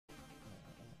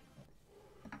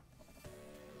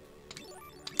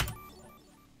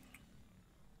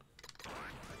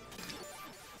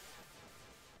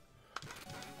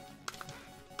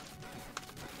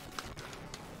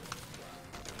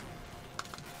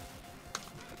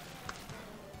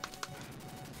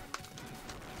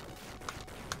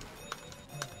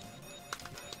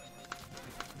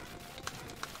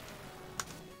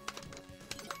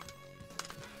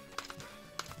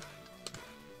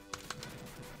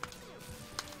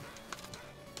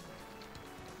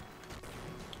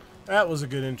That was a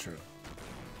good intro.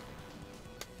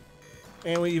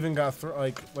 And we even got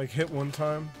like hit one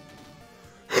time.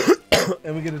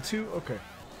 And we get a 2? Okay.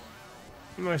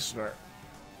 Nice start.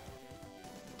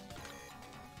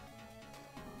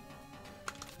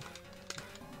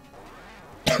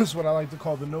 That's what I like to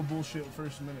call the no bullshit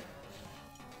first minute.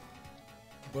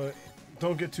 But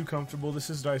don't get too comfortable. This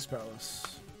is Dice Palace.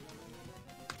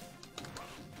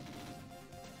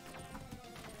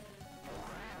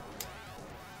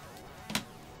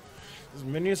 Is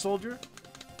Mini a soldier?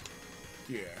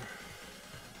 Yeah.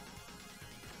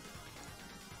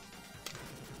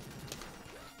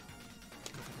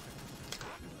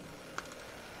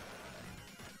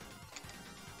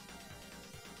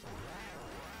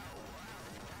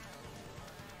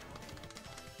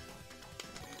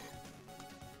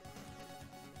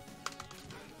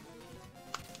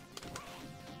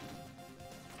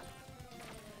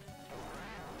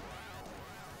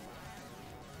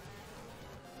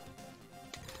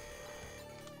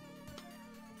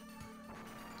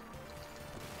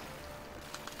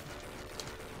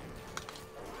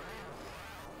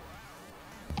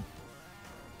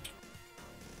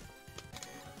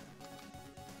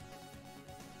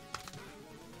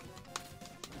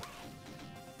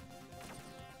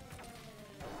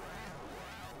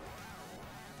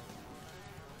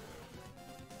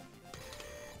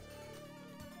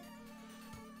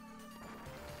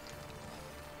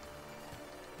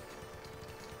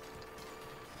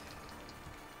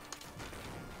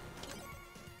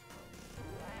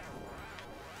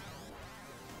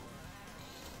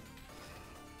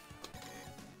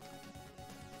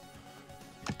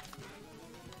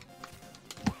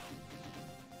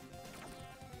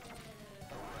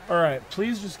 Alright,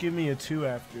 please just give me a 2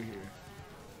 after here.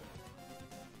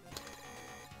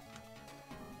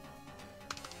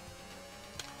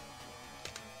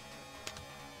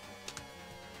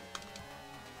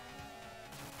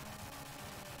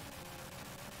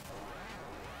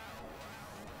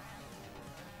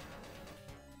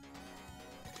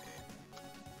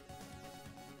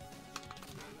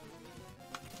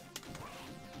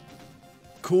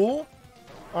 Cool?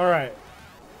 Alright.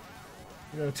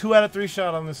 We got a 2 out of 3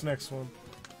 shot on this next one.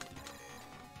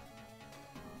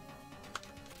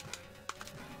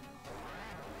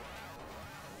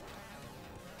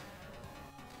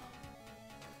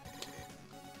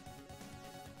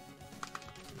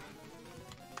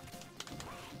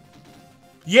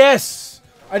 Yes!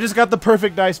 I just got the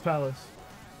perfect Dice Palace.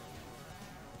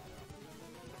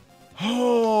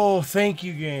 Oh, thank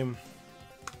you, game.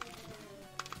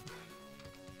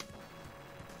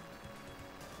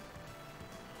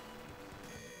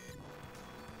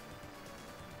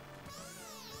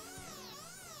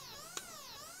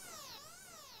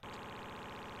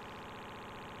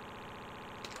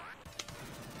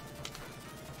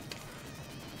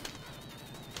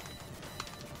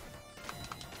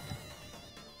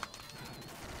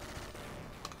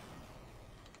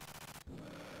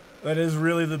 That is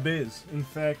really the biz. In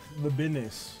fact, the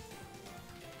business.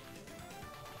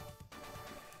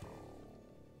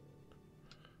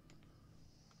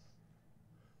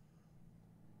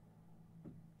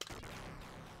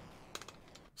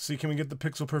 See, can we get the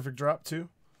pixel perfect drop too?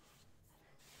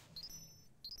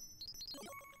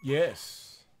 Yes.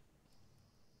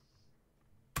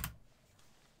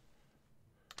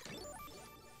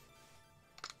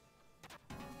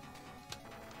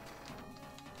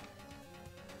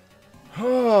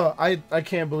 Oh, I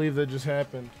can't believe that just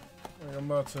happened.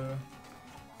 I'm about to...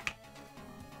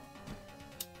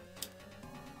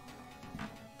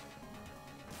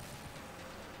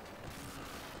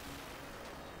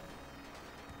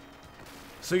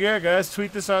 So yeah, guys,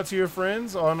 tweet this out to your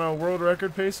friends on World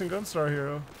Record Pace and Gunstar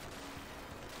Hero.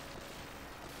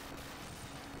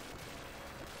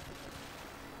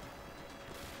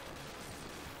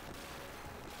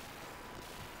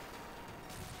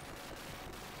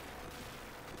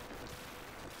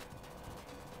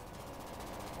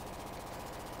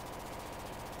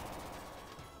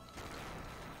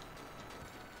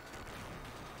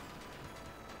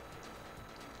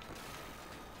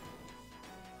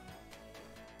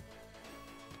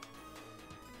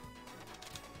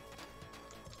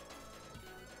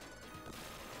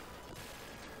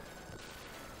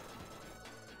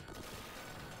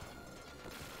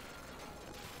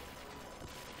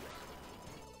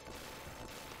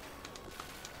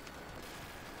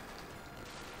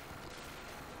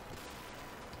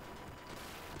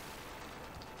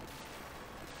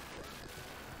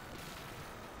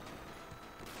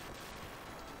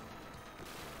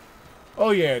 Oh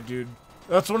yeah, dude.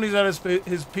 That's when he's at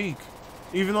his peak.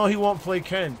 Even though he won't play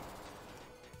Ken.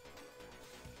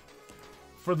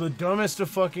 For the dumbest of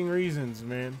fucking reasons,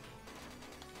 man.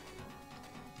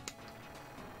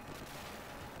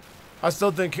 I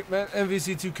still think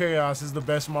MVC2 Chaos is the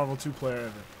best Marvel 2 player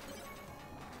ever.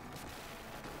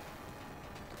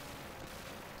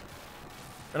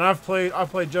 And I've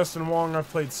played Justin Wong, I've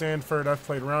played Sanford, I've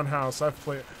played Roundhouse, I've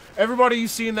played everybody you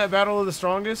see in that Battle of the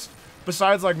Strongest,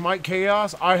 besides like Mike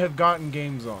Chaos, I have gotten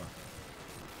games on.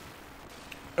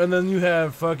 And then you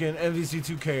have fucking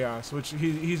MVC2 Chaos, which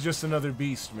he's just another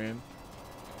beast, man.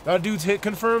 That dude's hit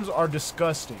confirms are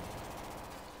disgusting.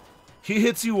 He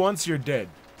hits you once, you're dead.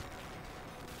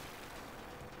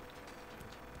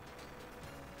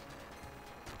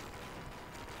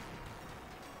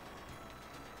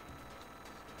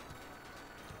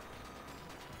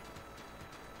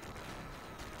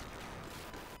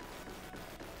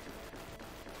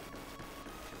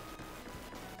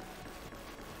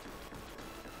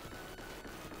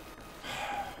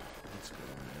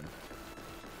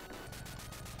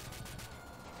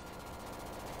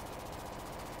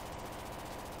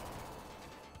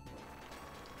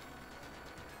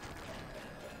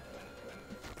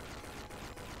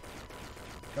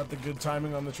 Got the good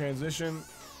timing on the transition.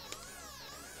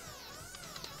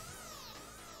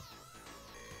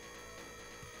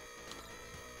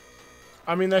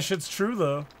 I mean, that shit's true,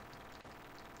 though.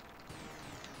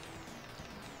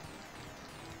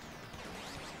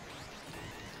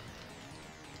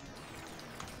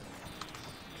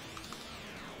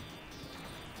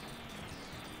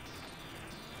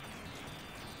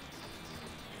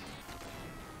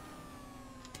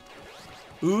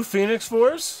 Ooh, Phoenix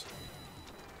Force?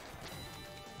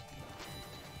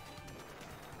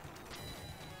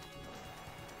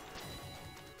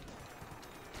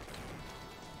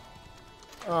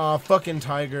 Aw, fucking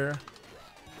Tiger.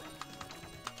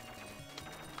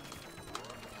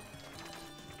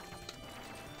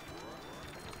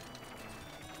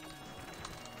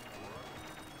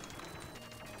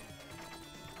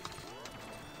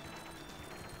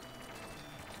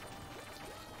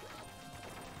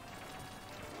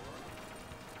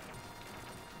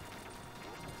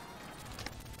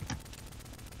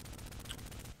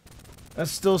 That's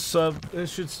still sub. It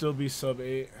should still be sub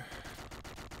 8.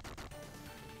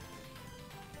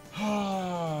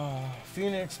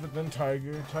 Phoenix, but then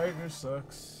Tiger. Tiger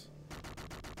sucks.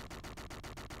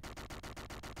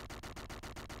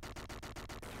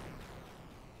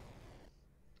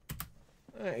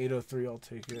 Eh, 803, I'll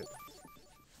take it.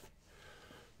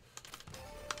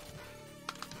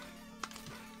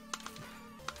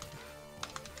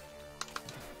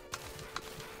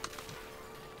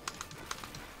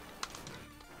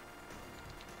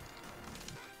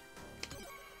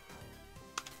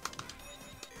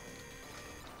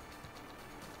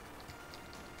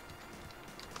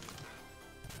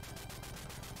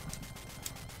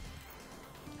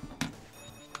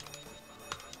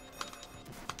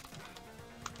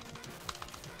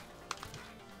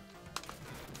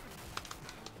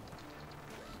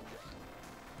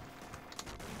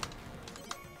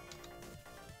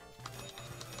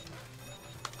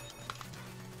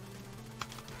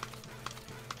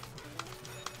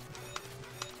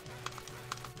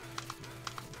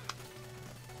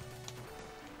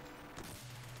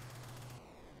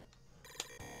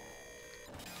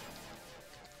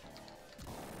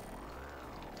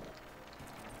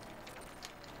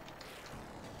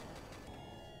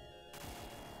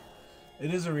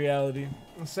 It is a reality.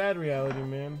 A sad reality,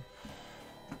 man.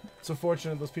 It's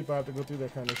unfortunate those people have to go through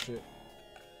that kind of shit.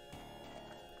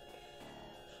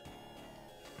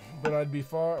 But I'd be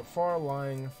far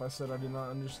lying if I said I did not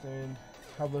understand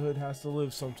how the hood has to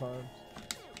live sometimes.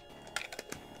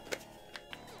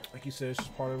 Like you said, it's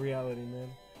just part of reality,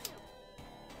 man.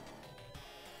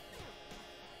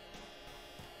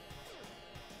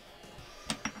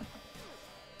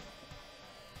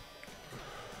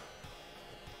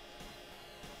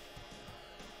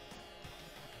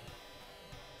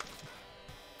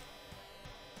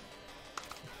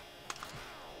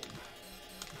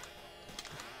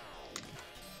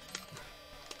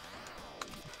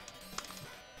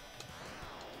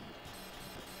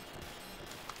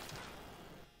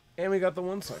 And we got the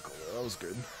one cycle. That was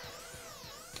good.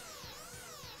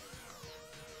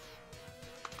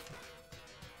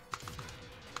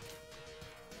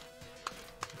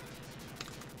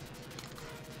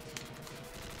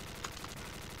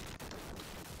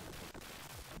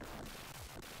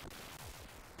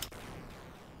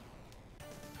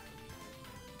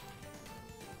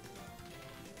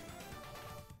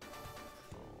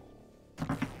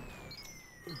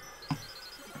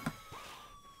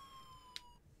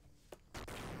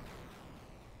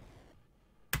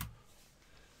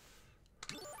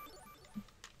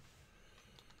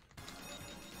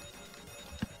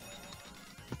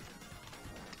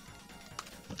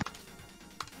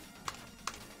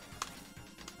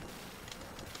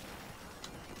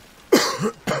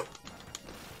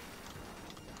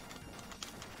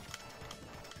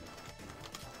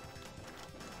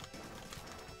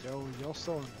 Yo, y'all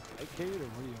still in Fightcade or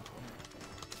what are you playing?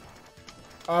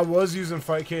 I was using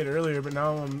Fightcade earlier, but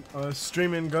now I'm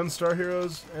streaming Gunstar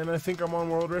Heroes, and I think I'm on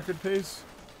world record pace.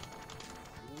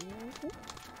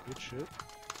 Good shit.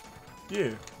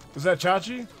 Yeah. Is that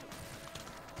Chachi?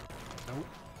 Nope.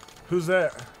 Who's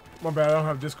that? My bad, I don't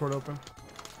have Discord open.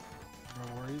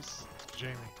 No worries. It's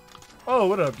Jamie. Oh,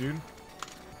 what up, dude?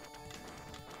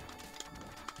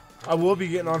 I will be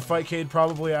getting on Fightcade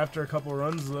probably after a couple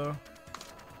runs, though.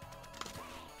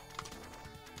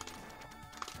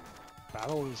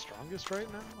 Battle of the strongest right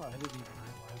now? I didn't even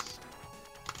realize.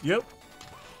 Yep.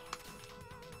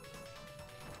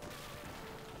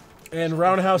 And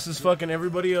Roundhouse is fucking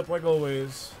everybody up like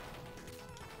always.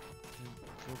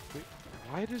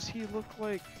 Why does he look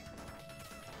like...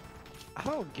 I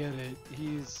don't get it.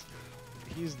 He's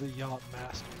the yacht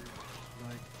master.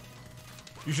 Like,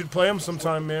 You should play him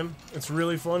sometime, man. It's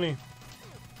really funny.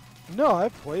 no,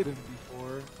 I've played him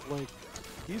before. Like,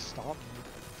 he's stopped me.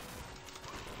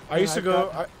 I used to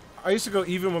go. I used to go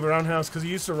even with Roundhouse because he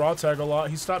used to raw tag a lot.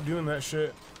 He stopped doing that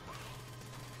shit.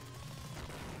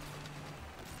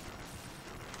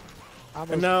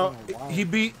 And now he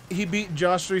beat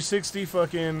Josh 360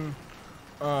 fucking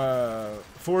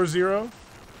 4-0.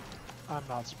 I'm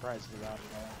not surprised at that at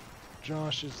all.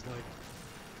 Josh is like,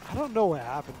 I don't know what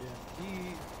happened to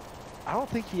him. I don't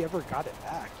think he ever got it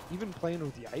back. Even playing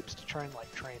with the Yipes to try and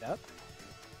like train up,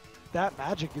 that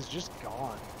magic is just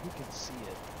gone. You can see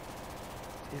it.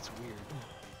 It's weird.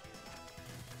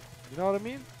 You know what I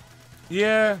mean?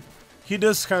 Yeah, he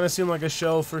does kind of seem like a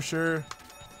shell for sure.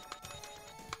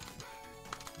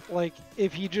 Like,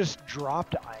 if he just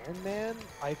dropped Iron Man,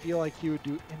 I feel like he would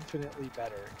do infinitely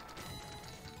better.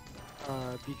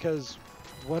 Because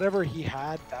whatever he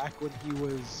had back when he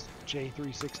was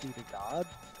J360 to God,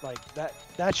 like,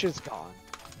 that shit's gone.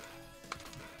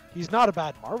 He's not a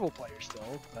bad Marvel player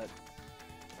still, but...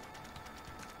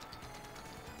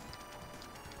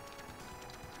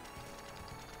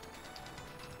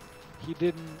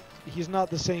 He's not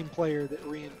the same player that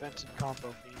reinvented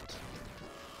combo feeds.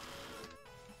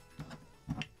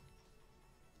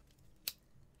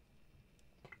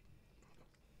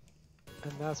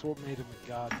 And that's what made him a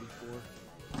god before.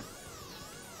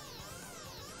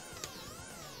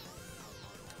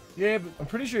 Yeah, but I'm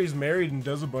pretty sure he's married and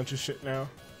does a bunch of shit now.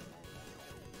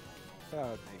 That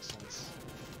would make sense.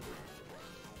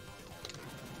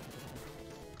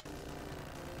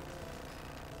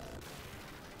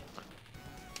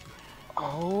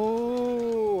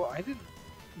 Oh, I didn't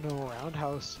know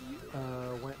Roundhouse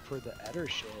went for the Eder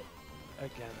shit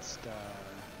against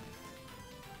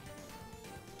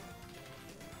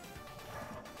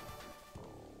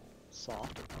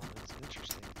soft opponents.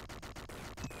 Interesting.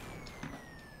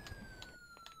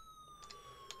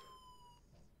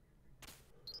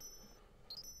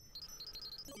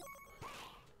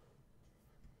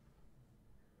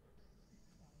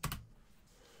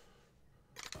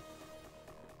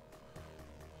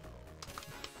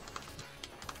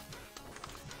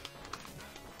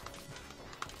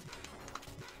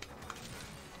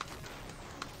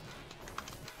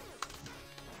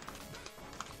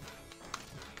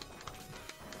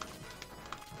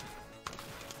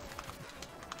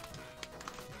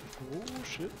 Oh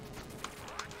shit.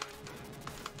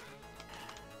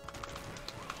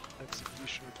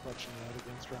 Executioner clutching out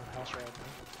against Roundhouse right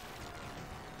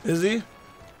now. Is he?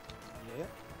 Yeah.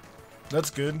 That's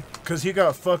good, cause he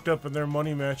got fucked up in their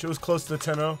money match. It was close to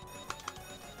 10-0.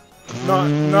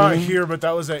 Not here, but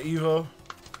that was at Evo.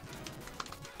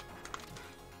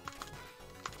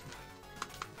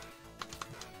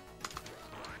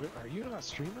 Wait, are you not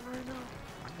streaming right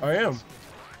now? I am.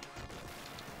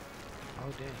 Oh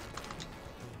dang.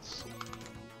 Let's see.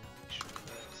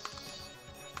 This.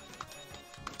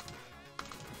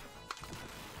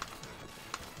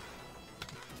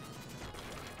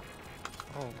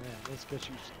 Oh man, let's get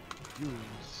you some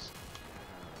views.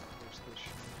 Where's this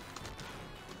shit?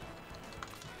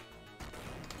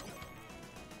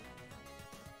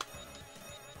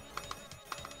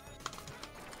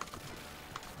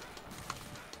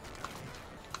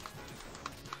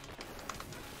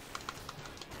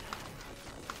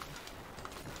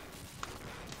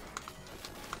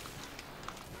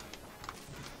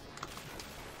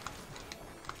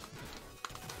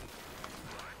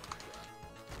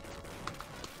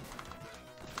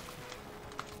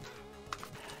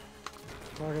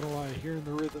 Not gonna lie, hearing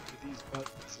the rhythm to these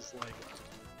buttons is like,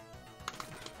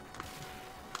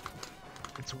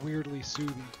 it's weirdly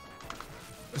soothing.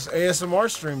 It's ASMR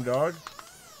stream, dog.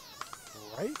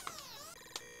 Right?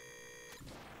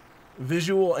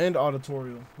 Visual and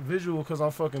auditorial. Visual because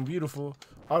I'm fucking beautiful.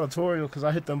 Auditorial because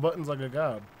I hit them buttons like a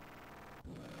god.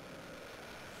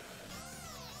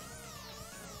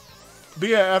 But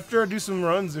yeah, after I do some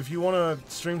runs, if you want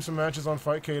to stream some matches on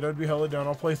Fightcade, I'd be hella down.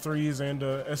 I'll play 3s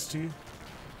and ST.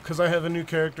 Because I have a new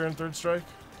character in Third Strike.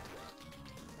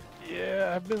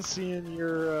 Yeah, I've been seeing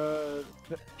your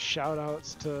shout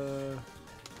outs to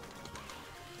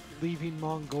leaving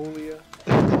Mongolia.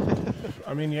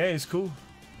 I mean, yeah, he's cool.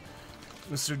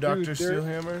 Mr. Dr.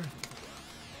 Steelhammer.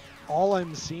 All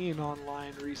I'm seeing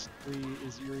online recently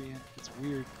is Urian. It's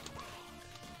weird.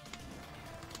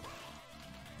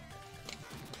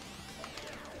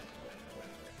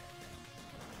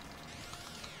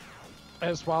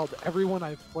 As wild. Everyone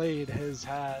I've played has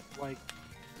had like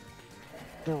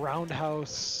the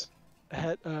roundhouse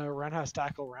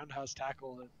tackle,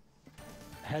 and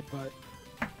headbutt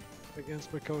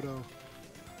against Makoto,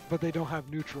 but they don't have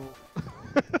neutral.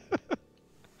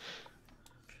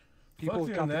 Fuck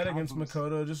doing that against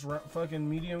Makoto. Just fucking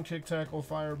medium kick tackle,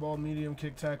 fireball, medium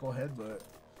kick tackle, headbutt.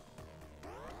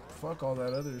 Fuck all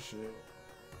that other shit.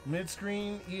 Mid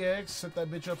screen, EX, set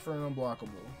that bitch up for an unblockable.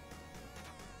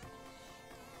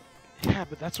 Yeah,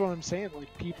 but that's what I'm saying.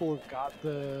 Like, people have got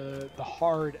the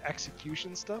hard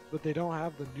execution stuff, but they don't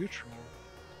have the neutral.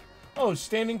 Oh,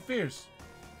 standing fierce.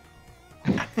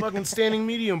 Fucking standing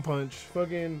medium punch.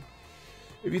 Fucking.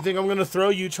 If you think I'm gonna throw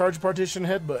you, charge partition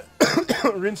headbutt.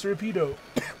 Rinse repeato.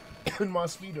 And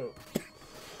Mosquito.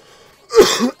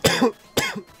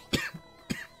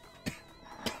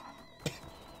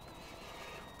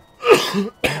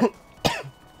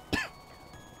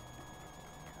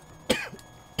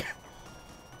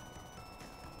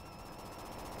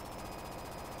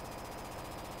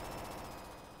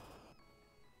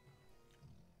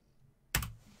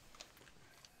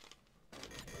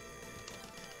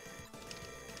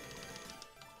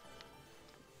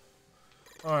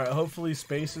 Alright, hopefully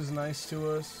space is nice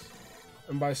to us.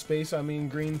 And by space, I mean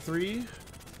green 3.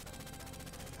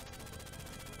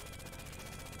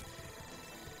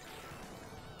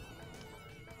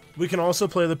 We can also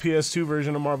play the PS2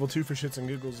 version of Marvel 2 for shits and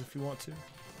giggles if you want to.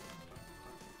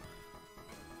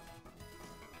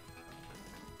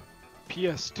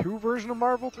 PS2 version of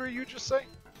Marvel 3, you just say?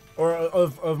 Or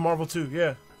of Marvel 2,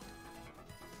 yeah.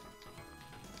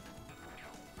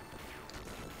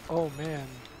 Oh man.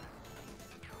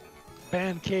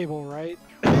 Ban cable, right?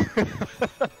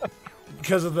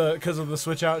 Because of the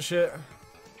switch out shit.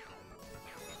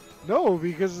 No,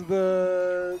 because of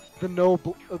the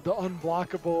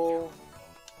unblockable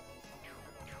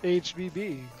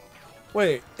HBB.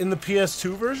 Wait, in the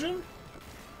PS2 version?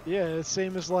 Yeah,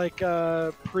 same as like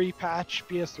pre-patch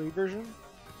PS3 version.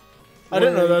 I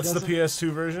didn't know that's the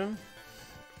PS2 version.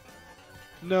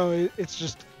 No, it's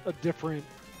just a different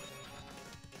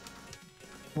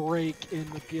break in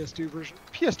the PS2 version.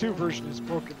 PS2 version is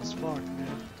broken as fuck, man.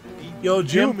 Yo,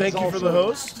 Jim, Doom thank you for the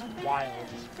host. Wild.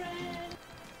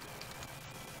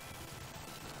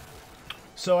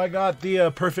 So I got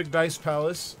the Perfect Dice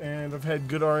Palace, and I've had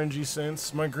good RNG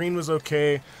since. My green was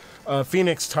okay.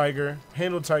 Phoenix Tiger.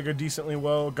 Handled Tiger decently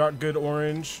well. Got good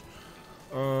orange.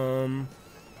 So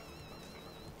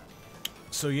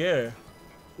yeah.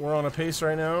 We're on a pace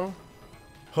right now.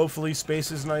 Hopefully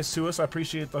space is nice to us. I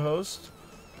appreciate the host.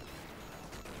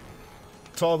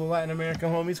 To all the Latin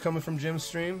American homies coming from Jim's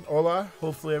stream. Hola.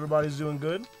 Hopefully everybody's doing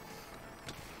good.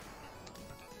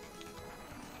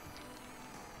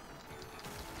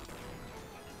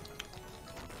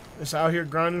 It's out here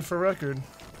grinding for record.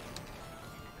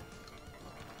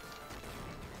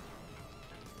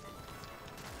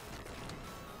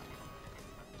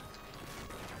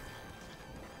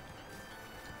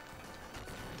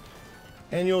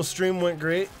 Annual stream went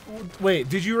great. Wait,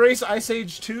 did you race Ice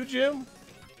Age 2, Jim?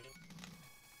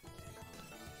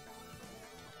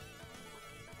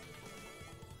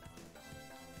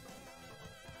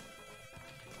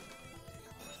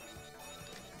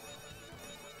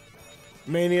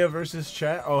 Mania versus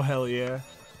chat? Oh, hell yeah.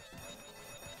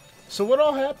 So what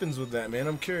all happens with that, man?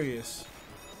 I'm curious.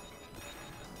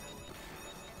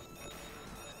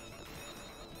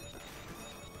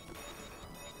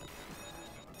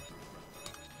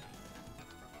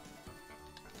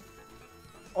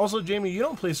 Also, Jamie, you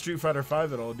don't play Street Fighter V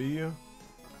at all, do you?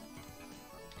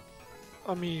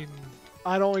 I mean,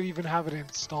 I don't even have it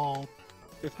installed,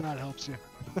 if that helps you.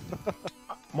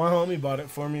 My homie bought it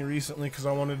for me recently because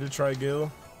I wanted to try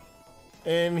Gil.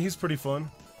 And he's pretty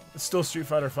fun. It's still Street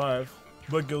Fighter V,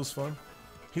 but Gil's fun.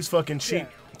 He's fucking cheap.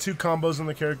 Yeah. 2 combos and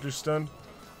the character's stunned.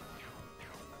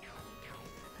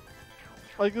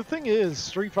 Like, the thing is,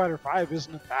 Street Fighter V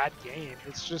isn't a bad game.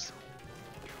 It's just...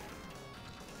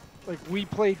 like we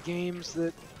played games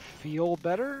that feel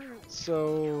better,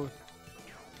 so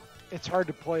it's hard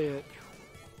to play it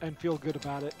and feel good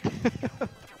about it.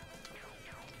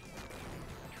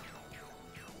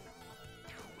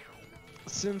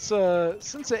 Since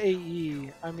the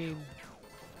AE, I mean,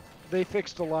 they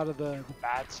fixed a lot of the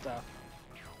bad stuff.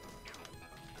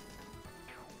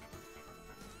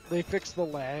 They fixed the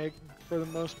lag for the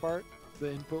most part,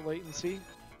 the input latency.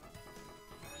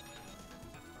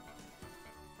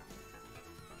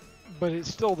 But it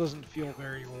still doesn't feel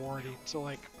very rewarding. So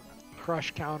like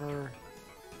crush counter,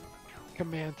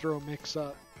 command throw mix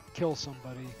up, kill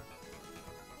somebody.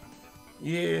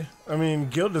 Yeah, I mean,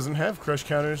 Guild doesn't have crush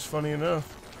counters, funny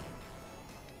enough.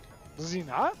 Does he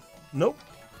not? Nope.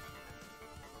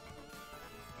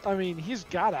 I mean, he's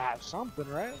gotta have something,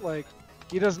 right? Like,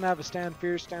 he doesn't have a stand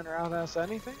fierce, stand roundhouse,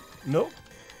 anything? Nope.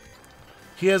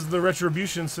 He has the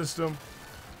retribution system.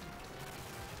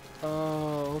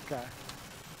 Oh, okay.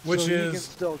 Which so is... he can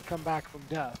still come back from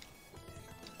death.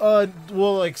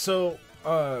 Well, like, so,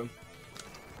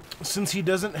 since he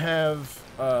doesn't have,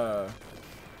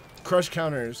 crush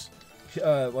counters,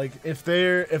 like, if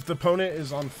the opponent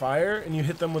is on fire and you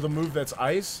hit them with a move that's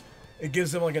ice, it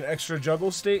gives them, like, an extra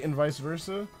juggle state and vice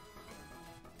versa.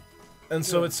 And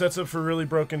so it sets up for really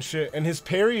broken shit. And his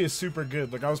parry is super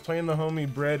good. Like, I was playing the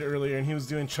homie Bread earlier, and he was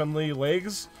doing Chun-Li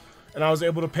legs, and I was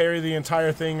able to parry the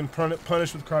entire thing and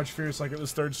punish with Crouch Fierce like it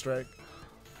was third strike.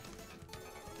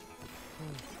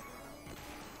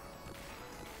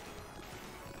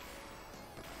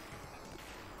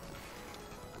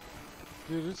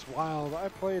 Dude, it's wild. I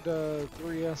played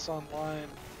 3S online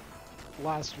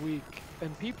last week,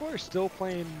 and people are still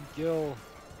playing Gil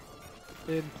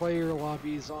in player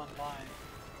lobbies online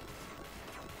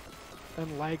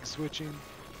and lag switching,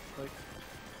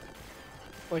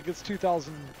 like it's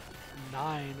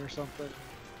 2009 or something.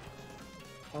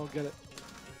 I don't get it.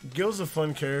 Gil's a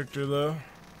fun character, though.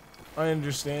 I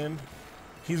understand.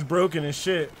 He's broken as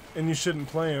shit, and you shouldn't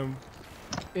play him.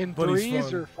 In but he's 3s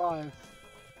fun. or 5?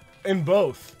 In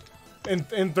both.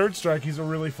 In Third Strike, he's a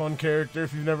really fun character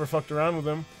if you've never fucked around with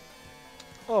him.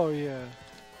 Oh yeah.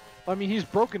 I mean, he's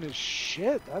broken as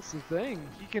shit. That's the thing.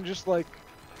 He can just like,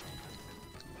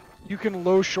 you can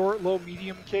low short, low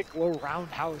medium kick, low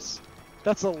roundhouse.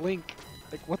 That's a link.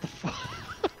 Like, what the fuck?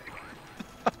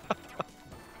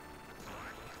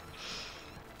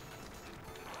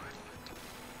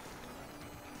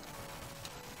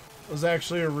 It was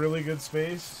actually a really good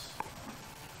space.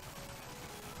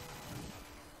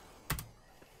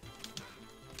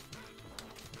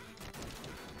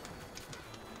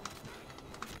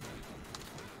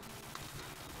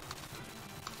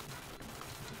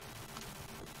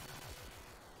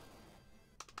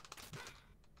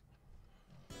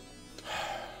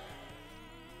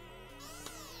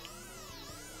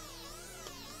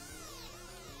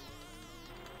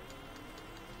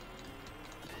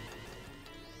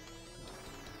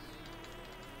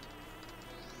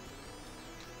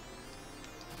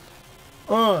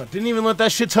 Didn't even let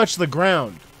that shit touch the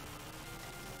ground.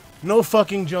 No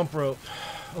fucking jump rope.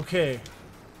 Okay.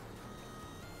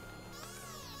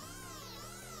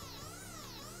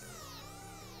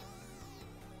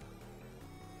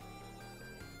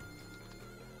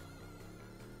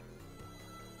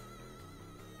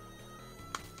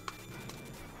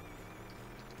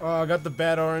 Oh, I got the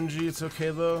bad RNG. It's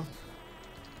okay though.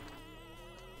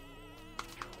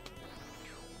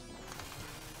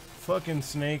 Fucking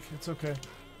snake. It's okay.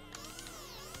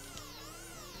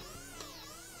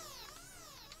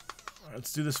 Alright,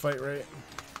 let's do this fight right.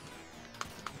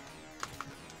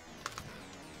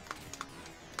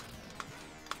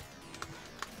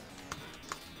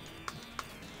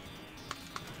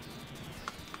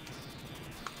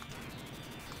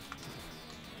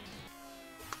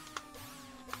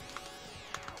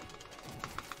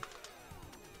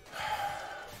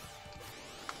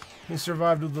 He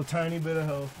survived with a tiny bit of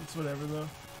health. It's whatever though.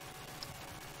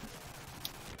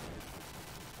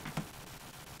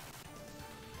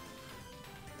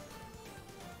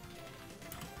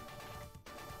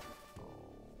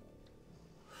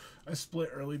 I split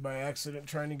early by accident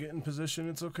trying to get in position.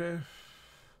 It's okay.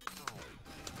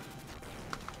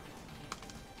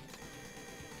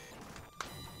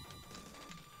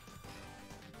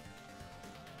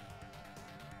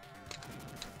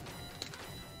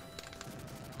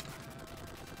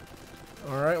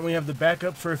 Alright, we have the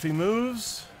backup for if he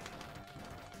moves.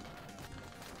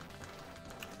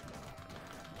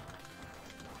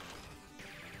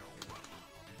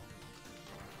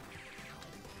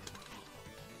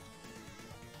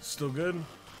 Still good.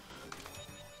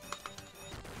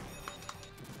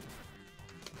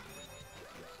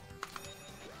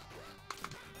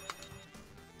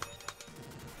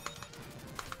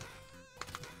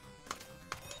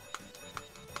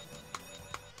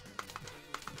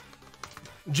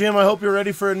 Jim, I hope you're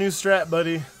ready for a new strat,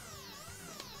 buddy.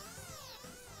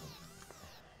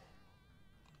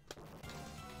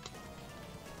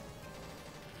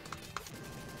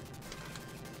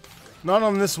 Not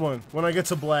on this one, when I get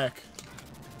to black.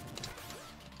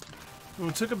 We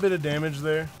took a bit of damage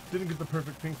there. Didn't get the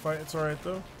perfect pink fight, it's alright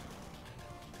though.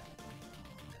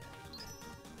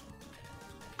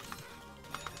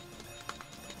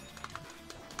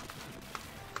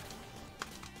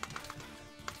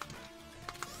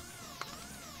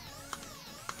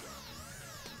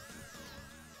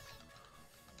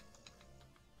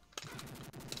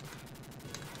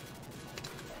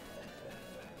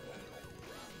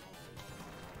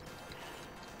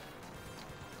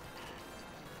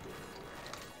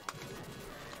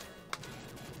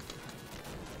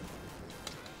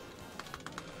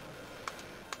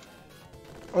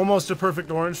 Almost a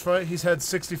perfect orange fight. He's had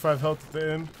 65 health at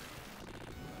the end.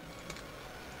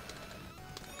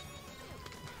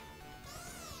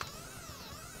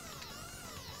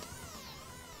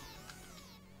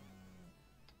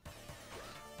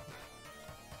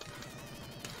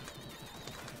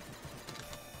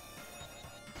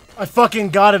 I fucking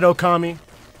got it, Okami.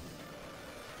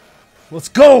 Let's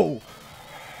go!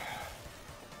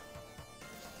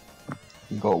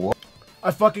 You got what?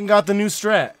 I fucking got the new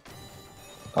strat.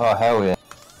 Oh, hell yeah.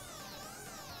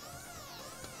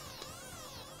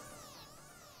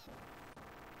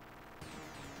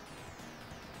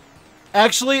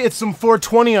 Actually, it's some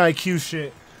 420 IQ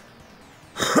shit.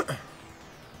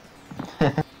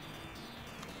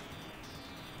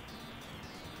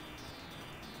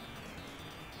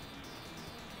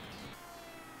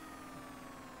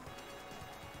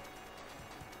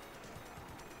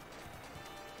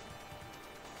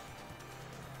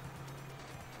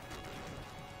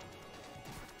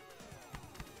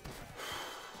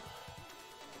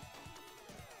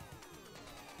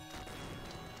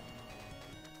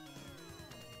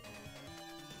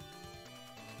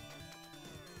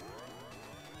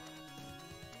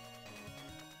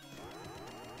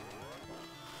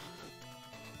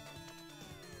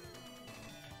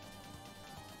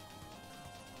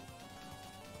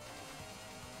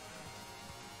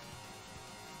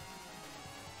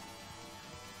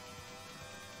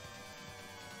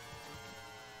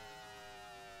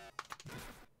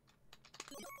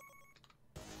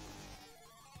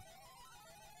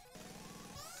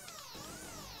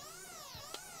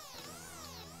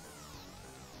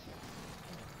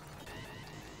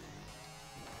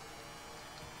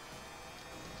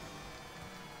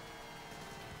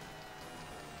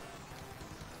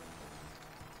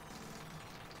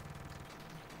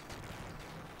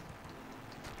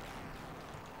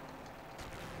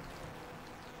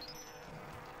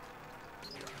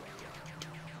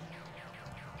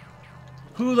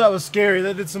 Whew, that was scary.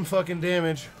 That did some fucking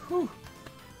damage. Whew.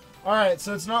 Alright,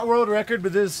 so it's not world record,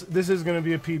 but this is gonna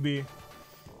be a PB.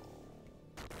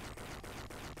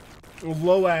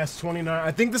 Low ass 29.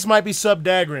 I think this might be sub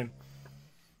Dagrin.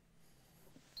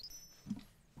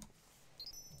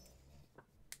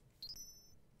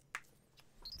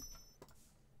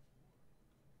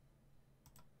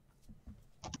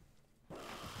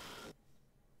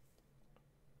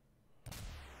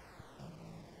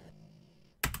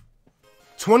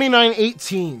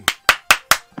 $29.18.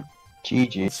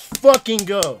 GG. Let's fucking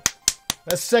go.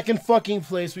 That's second fucking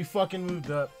place. We fucking moved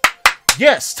up.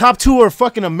 Yes, top 2 are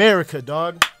fucking America,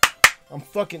 dog. I'm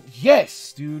fucking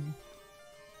yes, dude.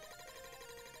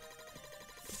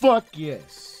 Fuck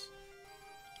yes.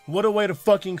 What a way to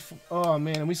fucking oh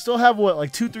man, we still have what,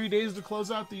 like 2-3 days to close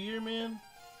out the year, man.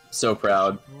 So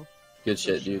proud. Good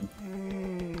shit, dude.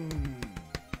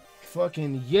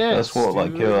 Fucking yes. That's what, dude.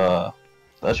 like your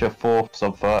that's your 4th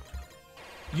sub 5.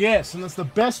 Yes, and that's the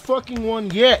best fucking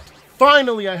one yet.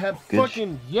 Finally, I had Good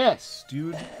fucking yes,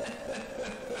 dude.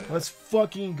 Let's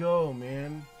fucking go,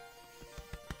 man.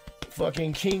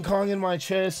 Fucking King Kong in my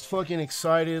chest, fucking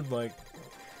excited, like.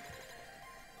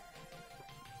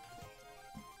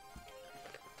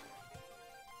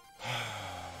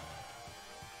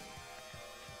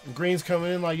 Green's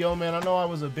coming in like, yo, man, I know I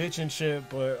was a bitch and shit,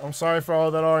 but I'm sorry for all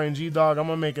that RNG, dog. I'm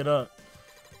gonna make it up.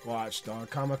 Watch, dog.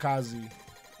 Kamikaze.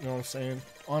 You know what I'm saying?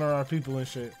 Honor our people and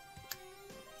shit.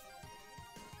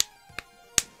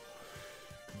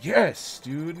 Yes,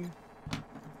 dude.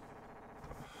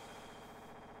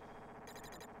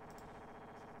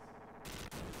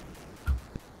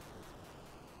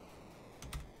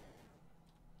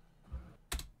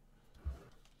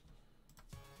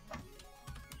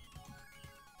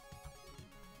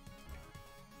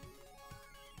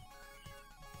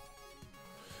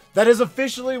 That is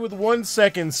officially with 1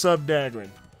 second sub Dagrin.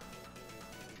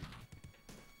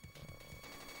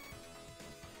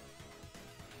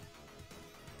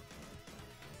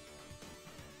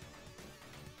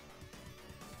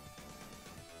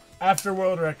 After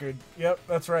world record. Yep,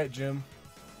 that's right, Jim.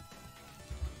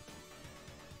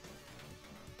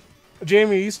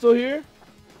 Jamie, you still here?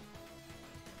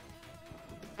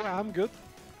 Yeah, I'm good.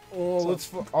 Well,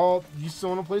 let's. You still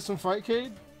want to play some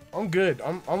Fightcade? I'm good.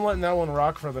 I'm letting that one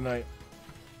rock for the night.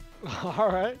 All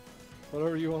right.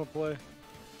 Whatever you want to play.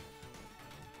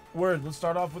 Word. Let's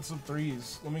start off with some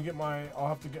threes. Let me get my. I'll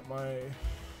have to get my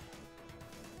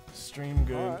stream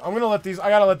good. Right. I'm gonna let these. I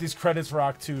gotta let these credits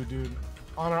rock too, dude.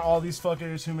 Honor all these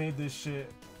fuckers who made this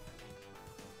shit.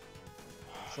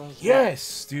 Sounds good.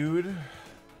 Yes, dude.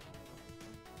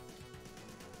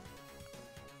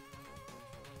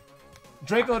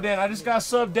 Draco Dan, I just got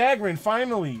sub Dagrin,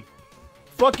 finally.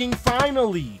 Fucking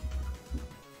finally.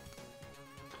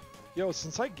 Yo,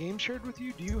 since I game shared with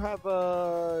you, do you have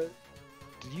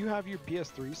did you have your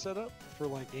PS3 set up for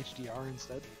like HDR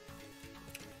instead?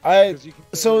 'Cause you can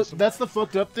So some- that's the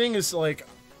fucked up thing is like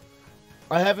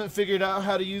I haven't figured out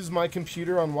how to use my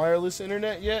computer on wireless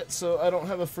internet yet, so I don't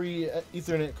have a free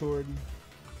Ethernet cord.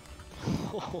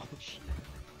 Oh shit.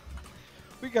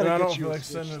 We And gotta I get don't you feel a like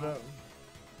Switch setting it up.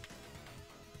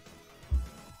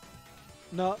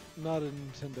 Not a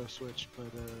Nintendo Switch, but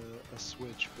a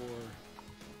Switch for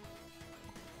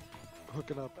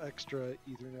hooking up extra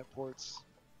Ethernet ports.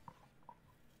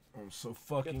 I'm so Get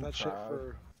fucking that shit proud.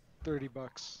 for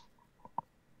 $30.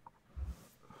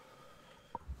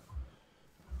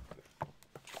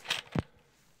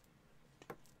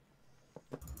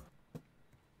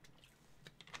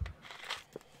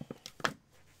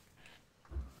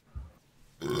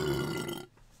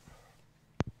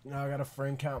 Now I gotta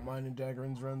frame count mine and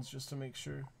Dagrin's runs just to make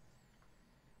sure.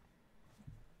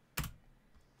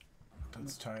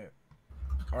 That's tight.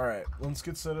 Alright, let's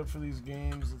get set up for these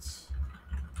games. Let's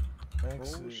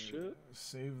exit, shit.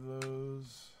 save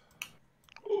those.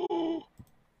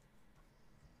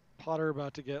 Potter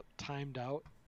about to get timed out